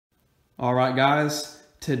All right, guys,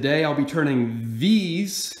 today I'll be turning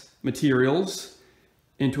these materials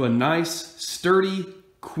into a nice, sturdy,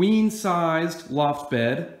 queen-sized loft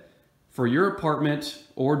bed for your apartment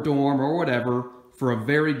or dorm or whatever for a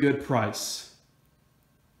very good price.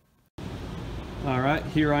 All right,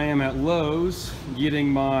 here I am at Lowe's getting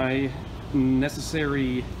my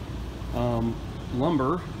necessary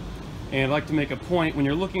lumber. And I'd like to make a point, when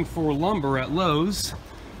you're looking for lumber at Lowe's,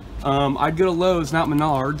 I'd go to Lowe's, not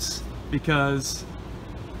Menards, because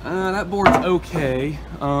that board's okay.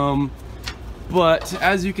 But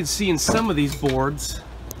as you can see in some of these boards,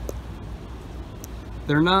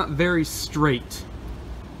 they're not very straight.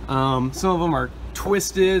 Some of them are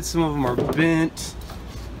twisted, some of them are bent.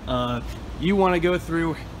 You want to go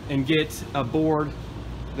through and get a board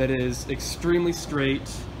that is extremely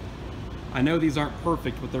straight. I know these aren't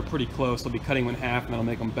perfect, but they're pretty close. I'll be cutting them in half and that'll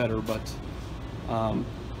make them better. But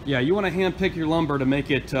yeah, you want to hand pick your lumber to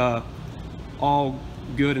make it all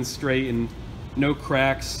good and straight and no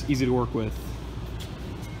cracks, easy to work with.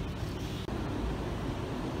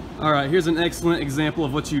 All right, here's an excellent example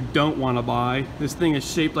of what you don't want to buy. This thing is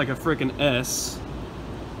shaped like a frickin' S.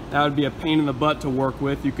 That would be a pain in the butt to work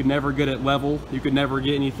with. You could never get it level. You could never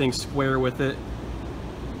get anything square with it.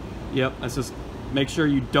 Yep, that's just, make sure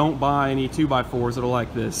you don't buy any 2x4s that are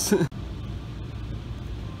like this.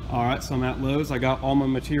 All right, so I'm at Lowe's. I got all my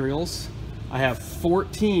materials. I have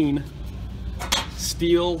 14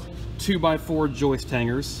 steel 2x4 joist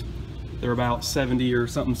hangers. They're about 70 or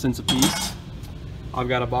something cents a piece. I've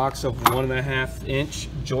got a box of 1.5 inch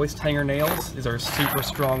joist hanger nails. These are super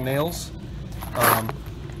strong nails.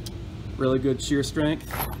 Really good shear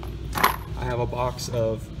strength. I have a box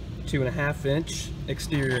of 2.5 inch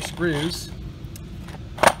exterior screws.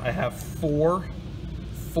 I have four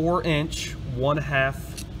 4-inch,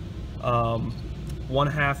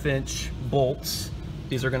 1/2 inch bolts.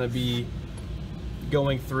 These are going to be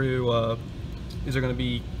going through, these are going to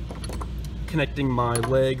be connecting my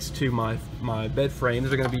legs to my bed frame.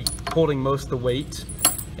 These are going to be holding most of the weight.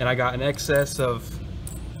 And I got an excess of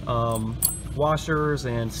washers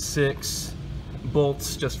and 6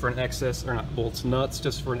 bolts just for an excess, or not bolts, nuts,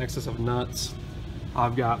 just for an excess of nuts.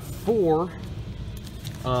 I've got 4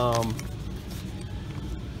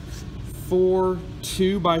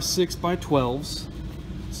 2x6x12s.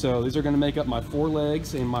 So these are going to make up my 4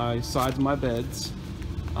 legs and my sides of my beds,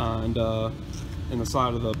 and in the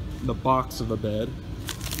side of the box of the bed.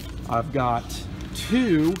 I've got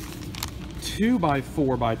 2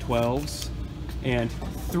 2x4x12s and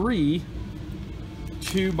 3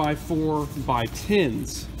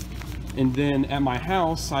 2x4x10s. And then at my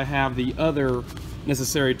house I have the other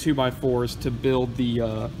necessary 2x4s to build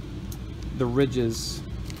the ridges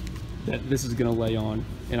that this is going to lay on.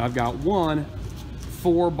 And I've got one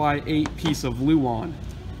 4x8 piece of Luan.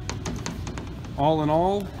 All in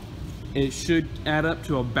all, it should add up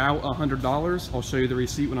to about $100. I'll show you the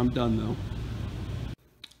receipt when I'm done though.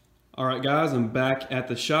 All right guys, I'm back at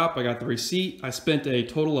the shop. I got the receipt. I spent a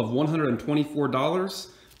total of $124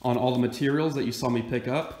 on all the materials that you saw me pick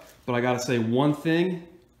up. But I gotta say one thing,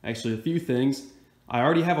 actually a few things. I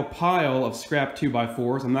already have a pile of scrap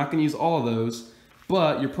 2x4s. I'm not gonna use all of those,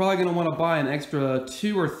 but you're probably gonna wanna buy an extra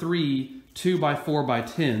 2 or 3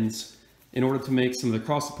 2x4x10s in order to make some of the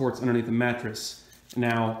cross supports underneath the mattress.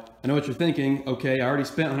 Now, I know what you're thinking. Okay, I already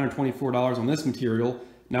spent $124 on this material.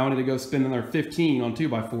 Now I need to go spend another 15 on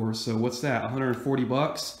 2x4s. So what's that, 140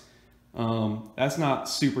 bucks? That's not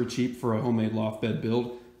super cheap for a homemade loft bed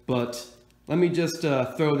build, but let me just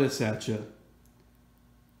throw this at you.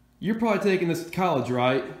 You're probably taking this to college,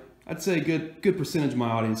 right? I'd say a good percentage of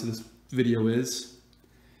my audience of this video is.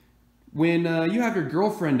 When you have your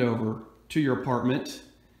girlfriend over to your apartment,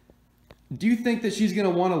 do you think that she's gonna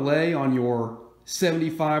wanna lay on your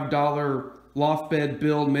 $75 loft bed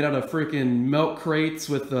build made out of freaking milk crates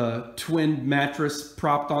with a twin mattress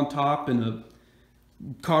propped on top and a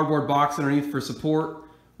cardboard box underneath for support?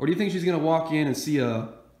 Or do you think she's gonna walk in and see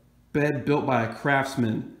a bed built by a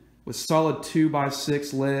craftsman with solid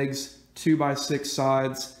 2x6 legs, 2x6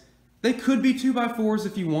 sides? They could be 2x4s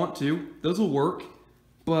if you want to. Those will work.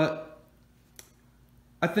 But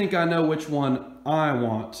I think I know which one I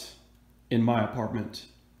want in my apartment.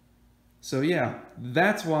 So yeah,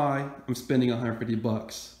 that's why I'm spending 150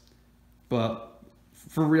 bucks. But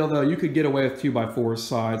for real though, you could get away with 2x4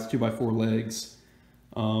 sides, 2x4 legs.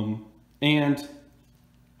 And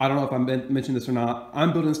I don't know if I mentioned this or not,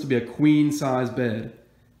 I'm building this to be a queen size bed,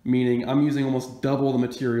 meaning I'm using almost double the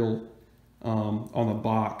material on the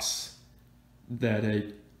box that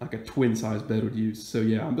like a twin size bed would use. So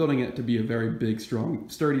yeah, I'm building it to be a very big, strong,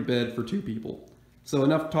 sturdy bed for 2 people. So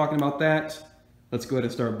enough talking about that. Let's go ahead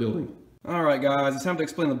and start building. Alright guys, it's time to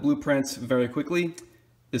explain the blueprints very quickly.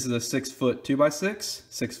 This is a 6 foot 2x6,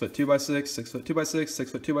 6 foot 2x6, 6 foot 2x6,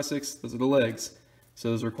 6 foot 2x6. Those are the legs.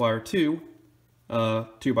 So those require two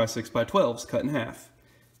 2x6x12s cut in half.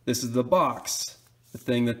 This is the box, the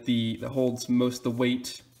thing that holds most of the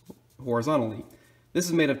weight horizontally. This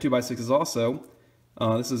is made of 2x6s also.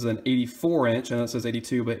 This is an 84 inch, I know it says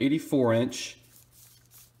 82, but 84 inch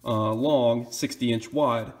long, 60 inch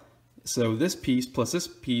wide. So this piece plus this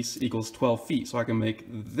piece equals 12 feet. So I can make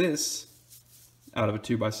this out of a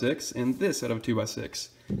 2x6 and this out of a 2x6.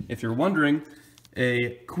 If you're wondering,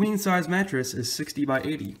 a queen size mattress is 60 by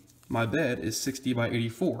 80. My bed is 60 by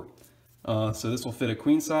 84. So this will fit a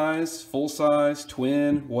queen size, full size,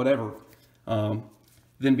 twin, whatever.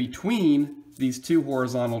 Then between these two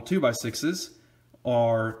horizontal 2x6s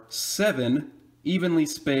are 7 evenly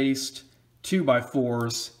spaced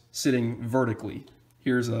 2x4s sitting vertically.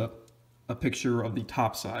 Here's a picture of the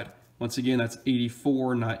top side. Once again, that's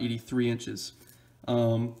 84, not 83 inches.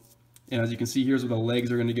 And as you can see, here's where the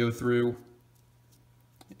legs are going to go through.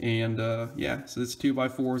 And yeah, so it's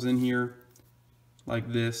 2x4s in here, like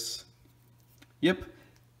this. Yep.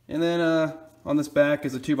 And then on this back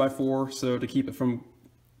is a 2x4, so to keep it from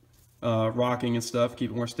rocking and stuff,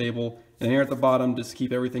 keep it more stable. And here at the bottom, just to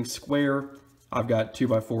keep everything square, I've got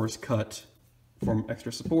 2x4s cut for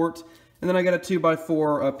extra support. And then I got a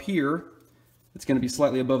 2x4 up here. It's going to be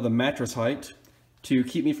slightly above the mattress height to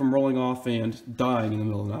keep me from rolling off and dying in the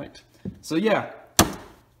middle of the night. So yeah,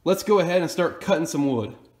 let's go ahead and start cutting some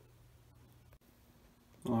wood.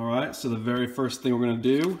 Alright, so the very first thing we're going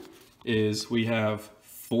to do is we have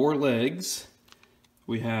 4 legs.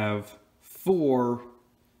 We have 4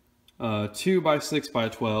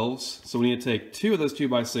 2x6x12s. So we need to take 2 of those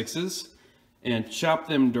 2x6s and chop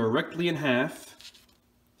them directly in half.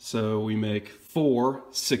 So we make 4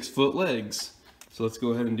 6-foot legs. So let's go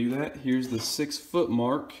ahead and do that. Here's the 6-foot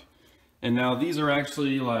mark. And now these are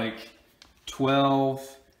actually like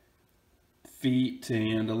 12 feet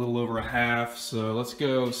and a little over a half. So let's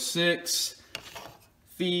go 6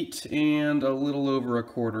 feet and a little over a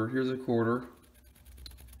quarter. Here's a quarter.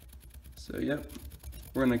 So yep,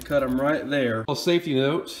 we're gonna cut them right there. A safety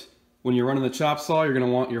note, when you're running the chop saw, you're gonna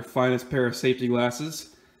want your finest pair of safety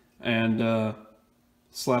glasses and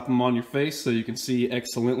slap them on your face so you can see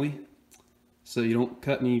excellently, so you don't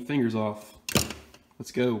cut any fingers off.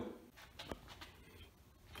 Let's go.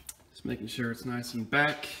 Just making sure it's nice and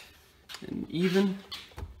back and even.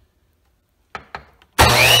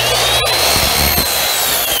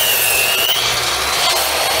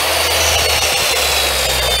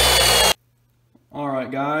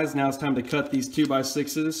 Alright guys, now it's time to cut these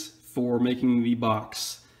 2x6s for making the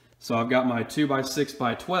box. So I've got my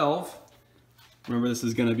 2x6x12. Remember, this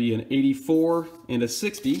is going to be an 84 and a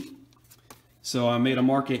 60. So I made a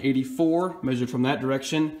mark at 84, measured from that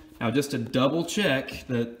direction. Now just to double check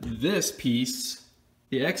that this piece,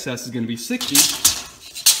 the excess, is going to be 60,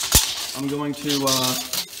 I'm going to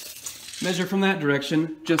measure from that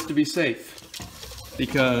direction just to be safe,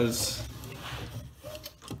 because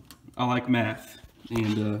I like math.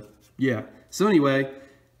 And yeah, so anyway,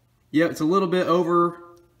 yeah, it's a little bit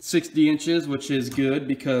over 60 inches, which is good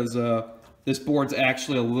because this board's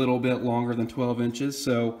actually a little bit longer than 12 inches,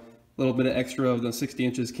 so a little bit of extra of the 60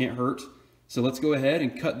 inches can't hurt. So let's go ahead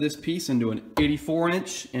and cut this piece into an 84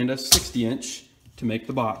 inch and a 60 inch to make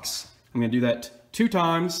the box. I'm going to do that 2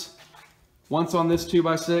 times, once on this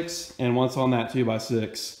 2x6 and once on that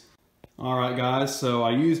 2x6. Alright guys, so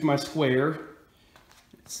I used my square.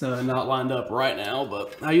 It's not lined up right now,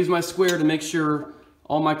 but I used my square to make sure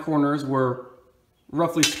all my corners were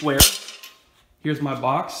roughly square. Here's my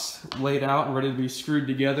box laid out and ready to be screwed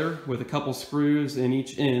together with a couple screws in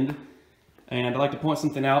each end. And I'd like to point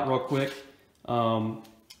something out real quick.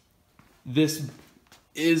 This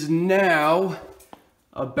is now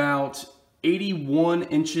about 81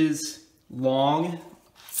 inches long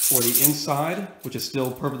for the inside, which is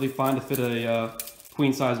still perfectly fine to fit a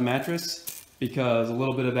queen size mattress, because a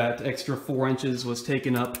little bit of that extra 4 inches was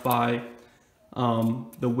taken up by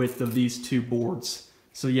the width of these 2 boards.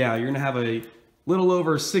 So yeah, you're gonna have a little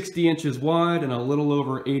over 60 inches wide and a little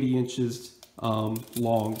over 80 inches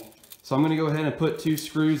long. So I'm gonna go ahead and put 2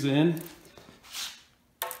 screws in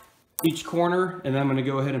each corner, and then I'm gonna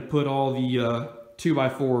go ahead and put all the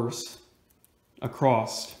 2x4s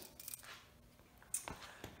across.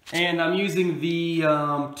 And I'm using the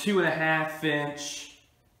 2.5 inch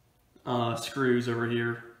screws over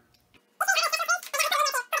here.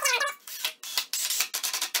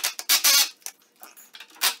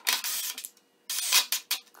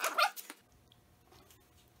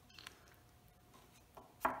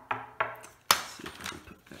 See if I can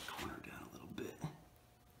put that corner down.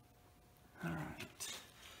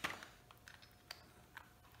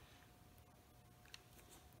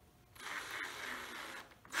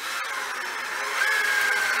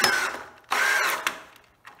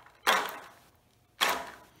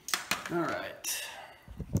 All right.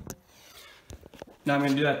 Now I'm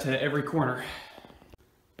going to do that to every corner.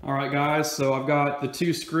 All right, guys, so I've got the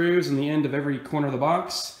 2 screws in the end of every corner of the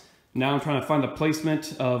box. Now I'm trying to find the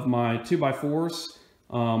placement of my 2x4s.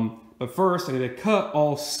 But first, I need to cut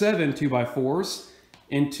all 7 2x4s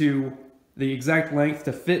into the exact length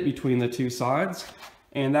to fit between the 2 sides.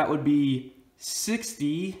 And that would be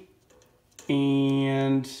 60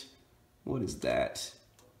 and, what is that?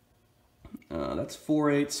 That's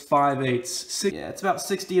 4/8, 5/8, 6. Yeah, it's about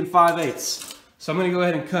 60 and 5/8. So I'm going to go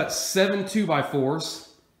ahead and cut 7 2x4s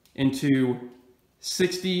into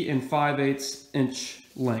 60 and 5/8 inch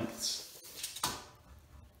lengths.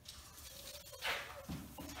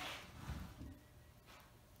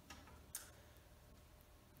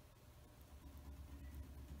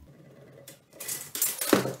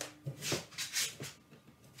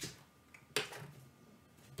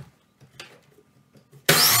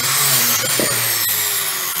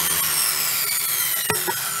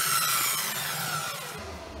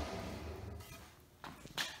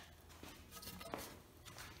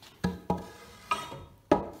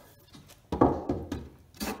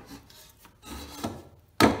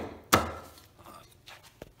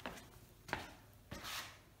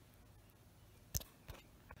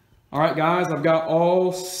 All right, guys, I've got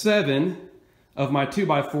all 7 of my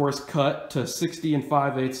 2x4s cut to 60 and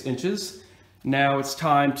 5/8 inches. Now it's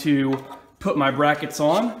time to put my brackets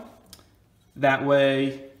on. That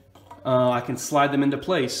way I can slide them into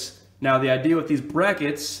place. Now the idea with these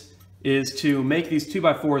brackets is to make these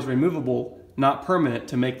 2x4s removable, not permanent,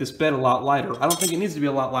 to make this bed a lot lighter. I don't think it needs to be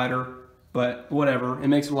a lot lighter, but whatever. It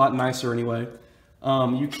makes it a lot nicer anyway.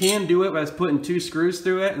 You can do it by just putting 2 screws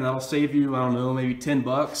through it, and that'll save you, I don't know, maybe 10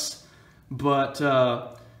 bucks. But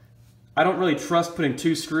I don't really trust putting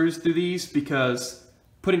 2 screws through these, because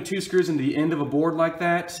putting 2 screws into the end of a board like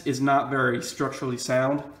that is not very structurally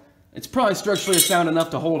sound. It's probably structurally sound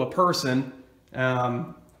enough to hold a person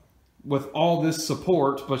with all this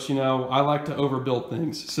support, but you know, I like to overbuild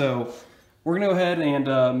things. So we're gonna go ahead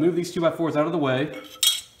and move these 2x4s out of the way,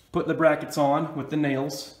 put the brackets on with the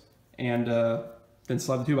nails, and then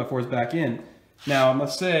slide the 2x4s back in. Now I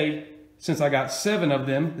must say, since I got 7 of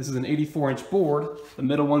them, this is an 84-inch board, the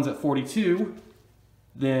middle one's at 42,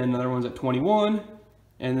 then another one's at 21,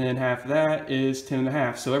 and then half of that is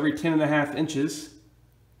 10.5. So every 10.5 inches,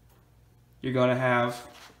 you're gonna have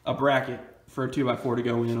a bracket for a 2x4 to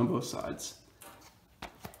go in on both sides.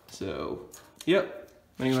 So, yep,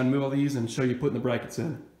 I'm gonna move all these and show you putting the brackets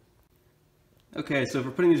in. Okay, so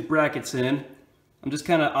for putting these brackets in, I'm just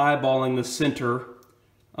kind of eyeballing the center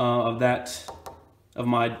of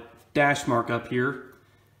my dash mark up here,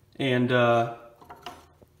 and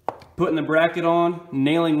putting the bracket on,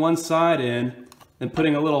 nailing one side in, then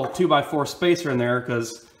putting a little 2x4 spacer in there,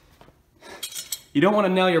 because you don't want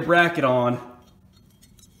to nail your bracket on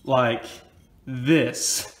like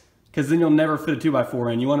this, because then you'll never fit a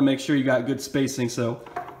 2x4 in. You want to make sure you got good spacing, so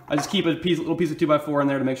I just keep a little piece of 2x4 in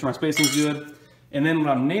there to make sure my spacing's good. And then when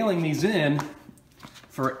I'm nailing these in,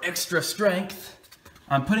 for extra strength,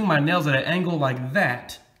 I'm putting my nails at an angle like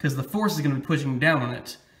that, because the force is going to be pushing down on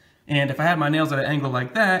it. And if I had my nails at an angle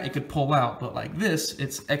like that, it could pull out. But like this,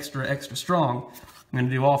 it's extra, extra strong. I'm going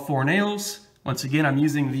to do all 4 nails. Once again, I'm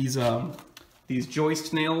using these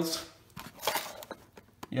joist nails.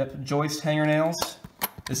 Yep, joist hanger nails.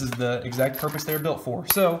 This is the exact purpose they're built for.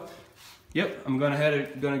 So, yep, I'm going to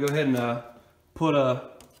go ahead and put a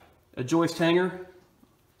joist hanger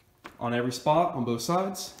on every spot on both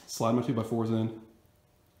sides. Slide my 2x4s in.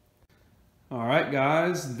 All right,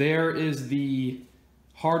 guys, there is the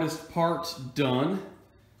hardest part done.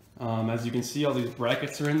 As you can see, all these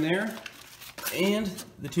brackets are in there, and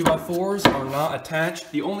the 2x4s are not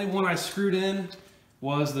attached. The only one I screwed in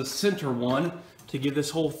was the center one to give this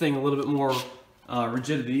whole thing a little bit more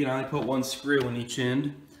rigidity, and I only put 1 screw in each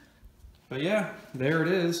end. But yeah, there it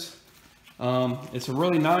is. It's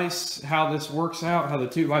really nice how this works out, how the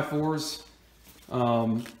 2x4s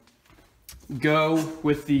go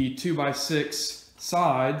with the 2x6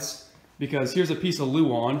 sides, because here's a piece of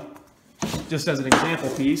Luan, just as an example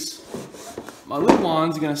piece. My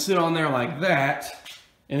Luan's gonna sit on there like that,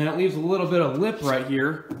 and then it leaves a little bit of lip right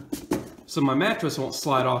here, so my mattress won't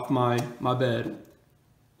slide off my bed.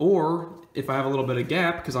 Or if I have a little bit of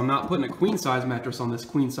gap, because I'm not putting a queen size mattress on this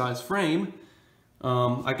queen size frame,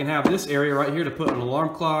 I can have this area right here to put an alarm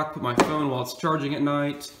clock, put my phone while it's charging at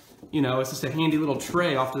night. You know, it's just a handy little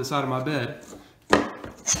tray off to the side of my bed.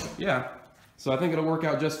 Yeah, so I think it'll work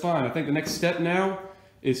out just fine. I think the next step now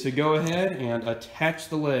is to go ahead and attach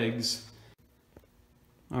the legs.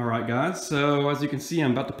 All right, guys, so as you can see,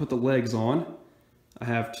 I'm about to put the legs on. I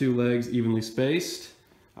have 2 legs evenly spaced.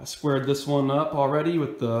 I squared this one up already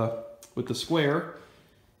with the square.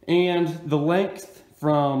 And the length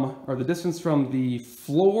from, or the distance from the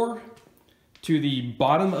floor to the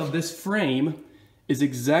bottom of this frame is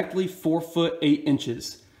exactly 4 foot 8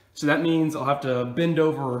 inches. So that means I'll have to bend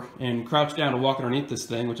over and crouch down to walk underneath this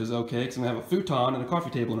thing, which is okay because I'm gonna have a futon and a coffee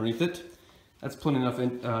table underneath it. That's plenty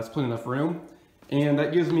enough room. And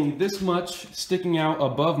that gives me this much sticking out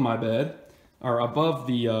above my bed, or above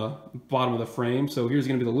the bottom of the frame. So here's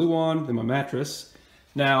gonna be the Luan, then my mattress.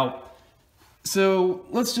 Now, so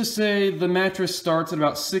let's just say the mattress starts at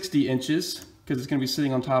about 60 inches, because it's gonna be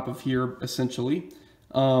sitting on top of here, essentially.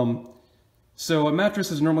 So a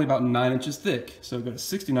mattress is normally about 9 inches thick. So go to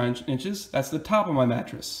 69 inches, that's the top of my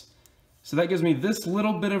mattress. So that gives me this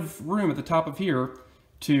little bit of room at the top of here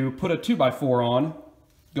to put a 2x4 on,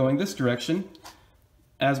 going this direction,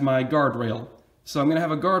 as my guardrail. So I'm gonna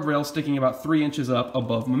have a guardrail sticking about 3 inches up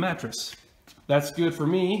above my mattress. That's good for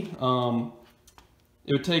me.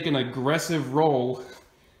 It would take an aggressive roll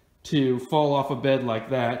to fall off a bed like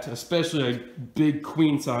that, especially a big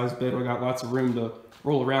queen size bed where I got lots of room to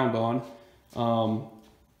roll around on.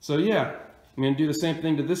 So yeah, I'm going to do the same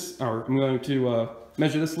thing to this, or I'm going to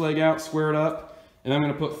measure this leg out, square it up, and I'm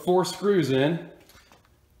going to put 4 screws in,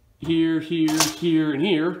 here, here, here, and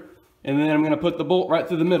here, and then I'm going to put the bolt right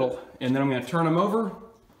through the middle, and then I'm going to turn them over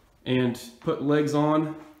and put legs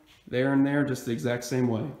on there and there just the exact same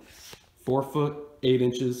way. 4 foot 8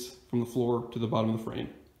 inches from the floor to the bottom of the frame.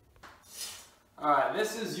 Alright,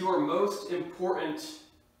 this is your most important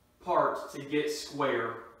part to get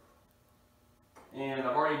square. And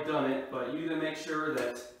I've already done it, but you need to make sure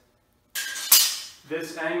that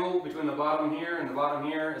this angle between the bottom here and the bottom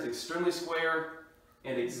here is extremely square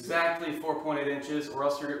and exactly 4.8 inches, or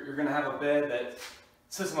else you're going to have a bed that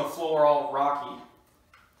sits on the floor all rocky.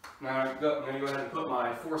 Now I'm going to go ahead and put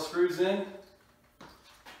my 4 screws in.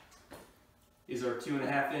 These are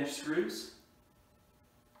 2.5 inch screws.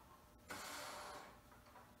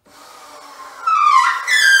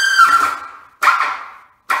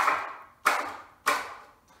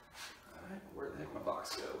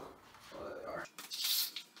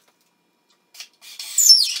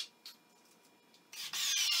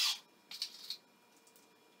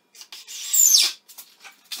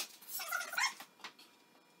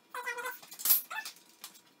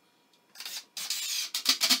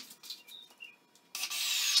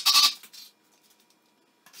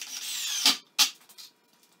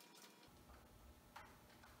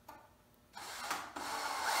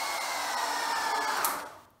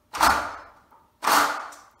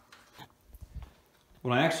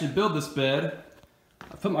 When I actually build this bed,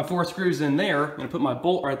 I put my 4 screws in there, I'm going to put my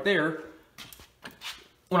bolt right there.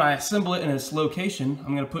 When I assemble it in its location,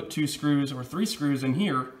 I'm going to put 2 screws or 3 screws in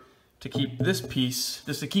here to keep this piece,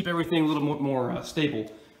 just to keep everything a little more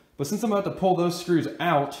stable. But since I'm about to pull those screws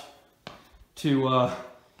out to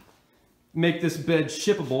make this bed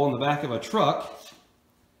shippable on the back of a truck,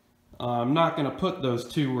 I'm not going to put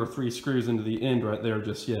those 2 or 3 screws into the end right there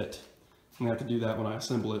just yet. I'm going to have to do that when I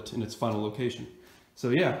assemble it in its final location. So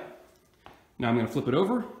yeah, now I'm going to flip it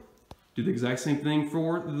over, do the exact same thing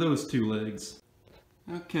for those 2 legs.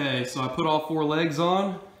 Okay, so I put all 4 legs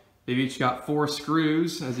on. They've each got 4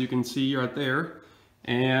 screws, as you can see right there.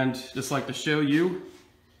 And just like to show you,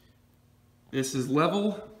 this is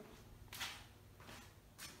level.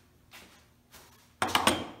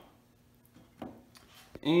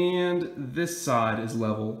 And this side is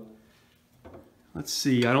level. Let's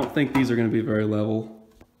see, I don't think these are going to be very level.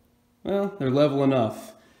 Well, they're level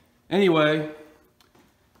enough. Anyway,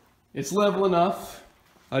 it's level enough.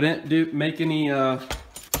 I didn't do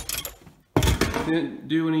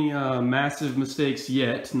any massive mistakes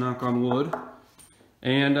yet, knock on wood.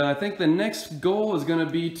 And I think the next goal is going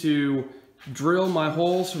to be to drill my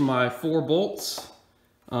holes for my 4 bolts,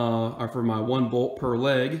 or for my 1 bolt per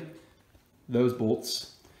leg, those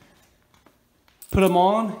bolts. Put them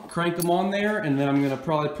on, crank them on there, and then I'm going to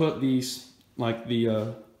probably put these, like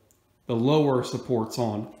the lower supports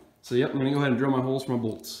on. So yep, I'm going to go ahead and drill my holes for my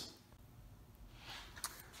bolts.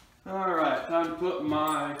 Alright, time to put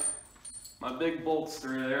my big bolts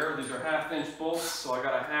through there. These are 1/2 inch bolts, so I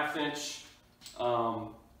got a 1/2 inch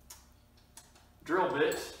drill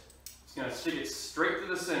bit. It's going to stick it straight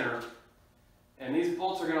through the center. And these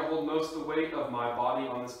bolts are going to hold most of the weight of my body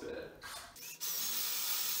on this bed.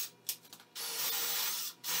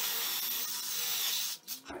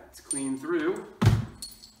 Alright, let's clean through.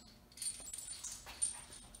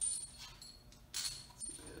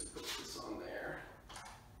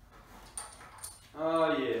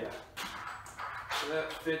 Oh yeah, so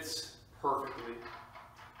that fits perfectly.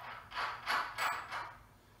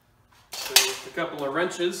 just a couple of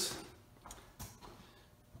wrenches.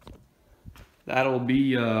 That'll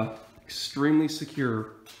be extremely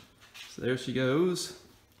secure. So there she goes.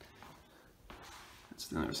 That's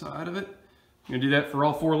the other side of it. I'm gonna do that for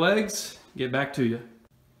all 4 legs. Get back to you.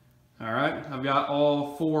 All right, I've got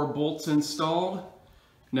all 4 bolts installed.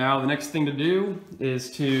 Now the next thing to do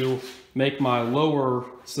is to make my lower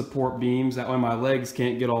support beams. That way my legs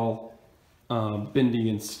can't get all bendy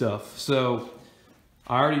and stuff. So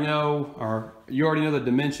I already know, or you already know the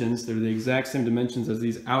dimensions. They're the exact same dimensions as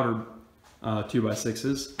these outer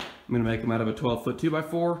 2x6s. I'm gonna make them out of a 12-foot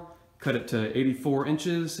 2x4, cut it to 84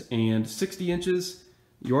 inches and 60 inches.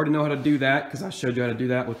 You already know how to do that because I showed you how to do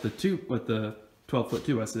that with the 12-foot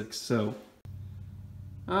 2x6. So,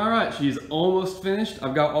 all right, she's almost finished.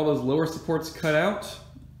 I've got all those lower supports cut out,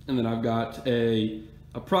 and then I've got a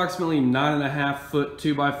approximately 9.5-foot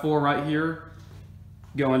 2x4 right here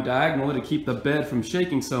going diagonally to keep the bed from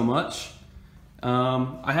shaking so much.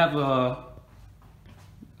 I have a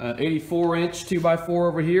 84-inch 2x4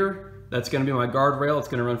 over here. That's going to be my guardrail. It's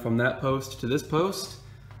going to run from that post to this post.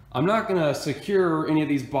 I'm not going to secure any of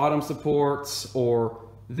these bottom supports or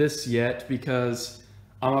this yet because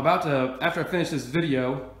I'm about to, after I finish this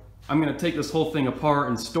video, I'm going to take this whole thing apart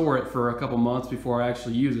and store it for a couple months before I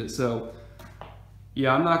actually use it. So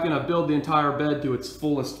yeah, I'm not going to build the entire bed to its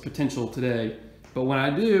fullest potential today. But when I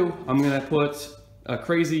do, I'm going to put a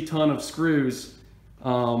crazy ton of screws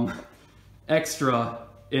extra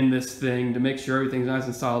in this thing to make sure everything's nice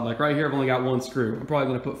and solid. Like right here, I've only got 1 screw. I'm probably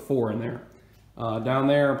going to put 4 in there. Down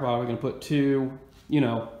there, I'm probably going to put 2, you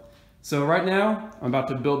know. So right now, I'm about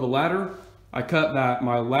to build the ladder. I cut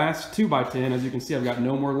my last 2x10. As you can see, I've got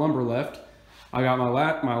no more lumber left. I got my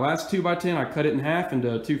last 2x10. I cut it in half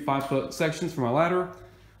into 2 5-foot sections for my ladder.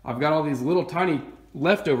 I've got all these little tiny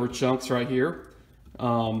leftover chunks right here.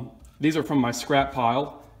 These are from my scrap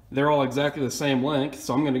pile. They're all exactly the same length,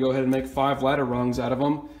 so I'm going to go ahead and make 5 ladder rungs out of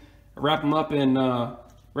them. Wrap them up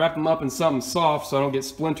in something soft so I don't get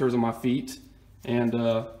splinters on my feet, and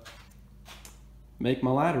make my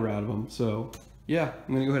ladder out of them. So yeah,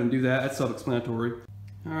 I'm going to go ahead and do that. That's self-explanatory.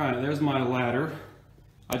 All right, there's my ladder.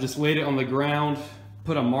 I just laid it on the ground,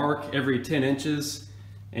 put a mark every 10 inches,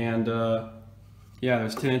 and yeah,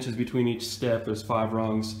 there's 10 inches between each step. There's 5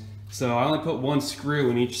 rungs. So I only put 1 screw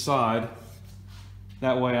in each side.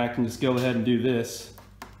 That way I can just go ahead and do this.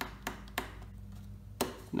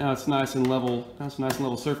 Now it's nice and level. That's a nice and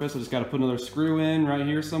level surface. I just got to put another screw in right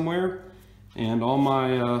here somewhere, and all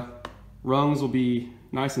my rungs will be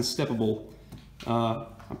nice and steppable. I'm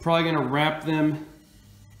probably going to wrap them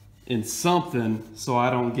in something so I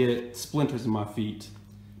don't get splinters in my feet,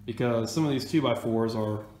 because some of these 2x4s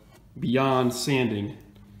are beyond sanding.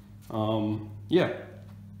 Yeah.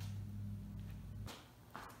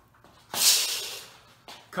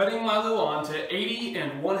 Cutting my luan to 80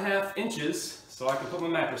 1/2 inches so I can put my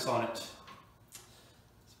mattress on it. It's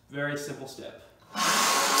a very simple step.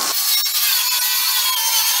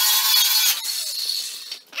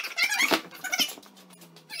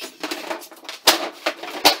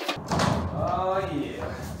 Oh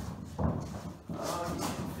yeah.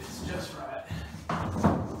 It's just right.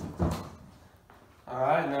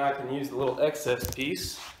 Alright, and then I can use the little excess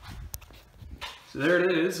piece. So there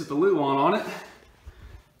it is with the luan on it.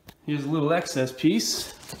 Here's a little excess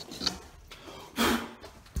piece.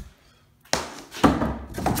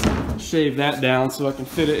 Shave that down so I can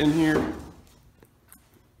fit it in here.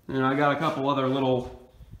 And I got a couple other little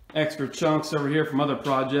extra chunks over here from other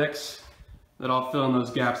projects that I'll fill in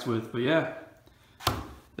those gaps with. But yeah,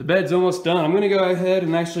 the bed's almost done. I'm going to go ahead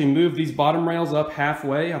and actually move these bottom rails up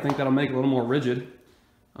halfway. I think that'll make it a little more rigid.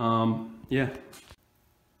 Yeah.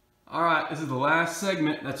 Alright, this is the last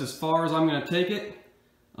segment. That's as far as I'm going to take it.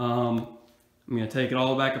 I'm going to take it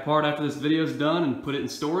all back apart after this video is done and put it in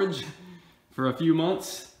storage for a few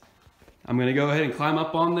months. I'm going to go ahead and climb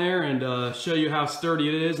up on there and show you how sturdy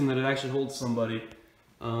it is and that it actually holds somebody.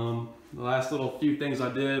 The last little few things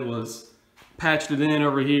I did was patched it in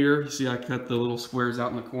over here. You see I cut the little squares out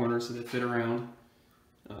in the corner so they fit around.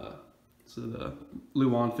 So the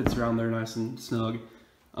luan fits around there nice and snug.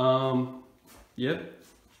 Yep.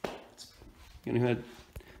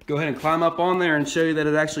 Go ahead and climb up on there and show you that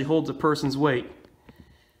it actually holds a person's weight.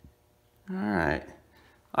 Alright.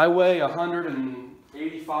 I weigh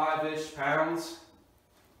 185-ish pounds.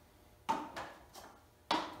 The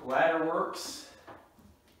ladder works.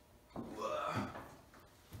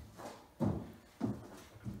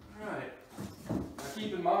 Alright. Now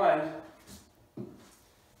keep in mind,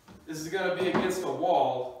 this is going to be against a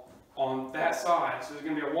wall on that side. So there's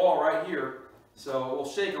going to be a wall right here. So it will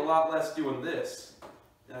shake a lot less doing this.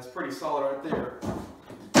 That's pretty solid right there.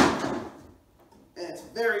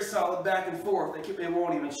 very solid back and forth. It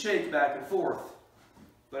won't even shake back and forth.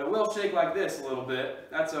 But it will shake like this a little bit.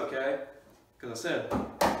 That's okay. Because I said,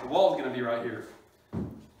 the wall's going to be right here.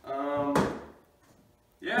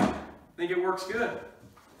 Yeah, I think it works good.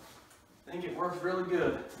 I think it works really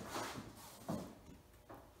good.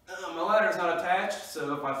 My ladder's not attached,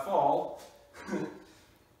 so if I fall, there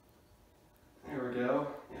we go.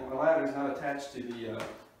 Yeah, my ladder's not attached to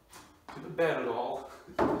the bed at all.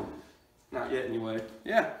 Not yet, anyway.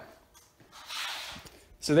 Yeah.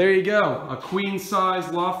 So there you go, a queen-size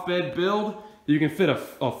loft bed build. You can fit a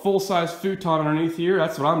full-size futon underneath here.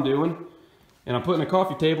 That's what I'm doing, and I'm putting a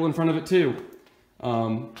coffee table in front of it too.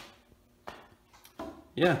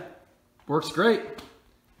 Yeah, works great.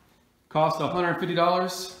 Cost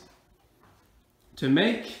 $150 to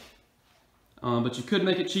make, but you could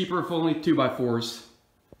make it cheaper if only 2x4s.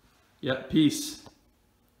 Yep, peace.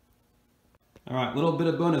 All right, little bit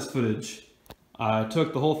of bonus footage. I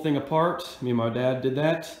took the whole thing apart. Me and my dad did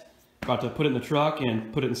that. About to put it in the truck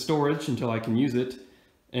and put it in storage until I can use it.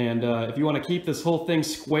 And if you want to keep this whole thing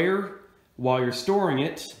square while you're storing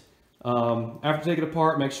it, after you take it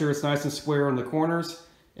apart, make sure it's nice and square on the corners,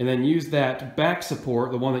 and then use that back support,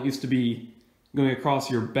 the one that used to be going across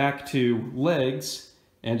your back two legs,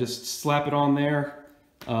 and just slap it on there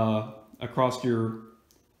across your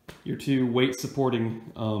two weight supporting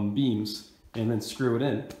beams, and then screw it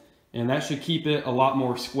in. And that should keep it a lot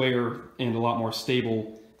more square and a lot more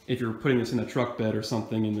stable if you're putting this in a truck bed or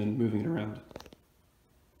something and then moving it around.